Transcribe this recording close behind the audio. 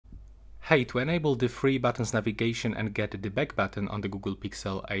Hey, to enable the free buttons navigation and get the back button on the Google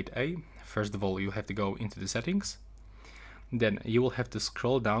Pixel 8a, first of all you have to go into the settings. Then you will have to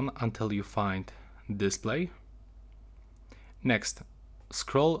scroll down until you find display. Next,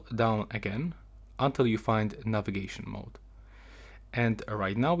 scroll down again until you find navigation mode. And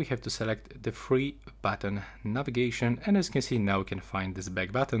right now we have to select the free button navigation, and as you can see now we can find this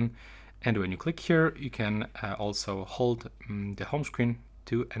back button, and when you click here you can also hold the home screen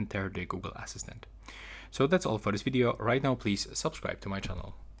to enter the Google Assistant. So that's all for this video. Right now please subscribe to my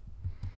channel.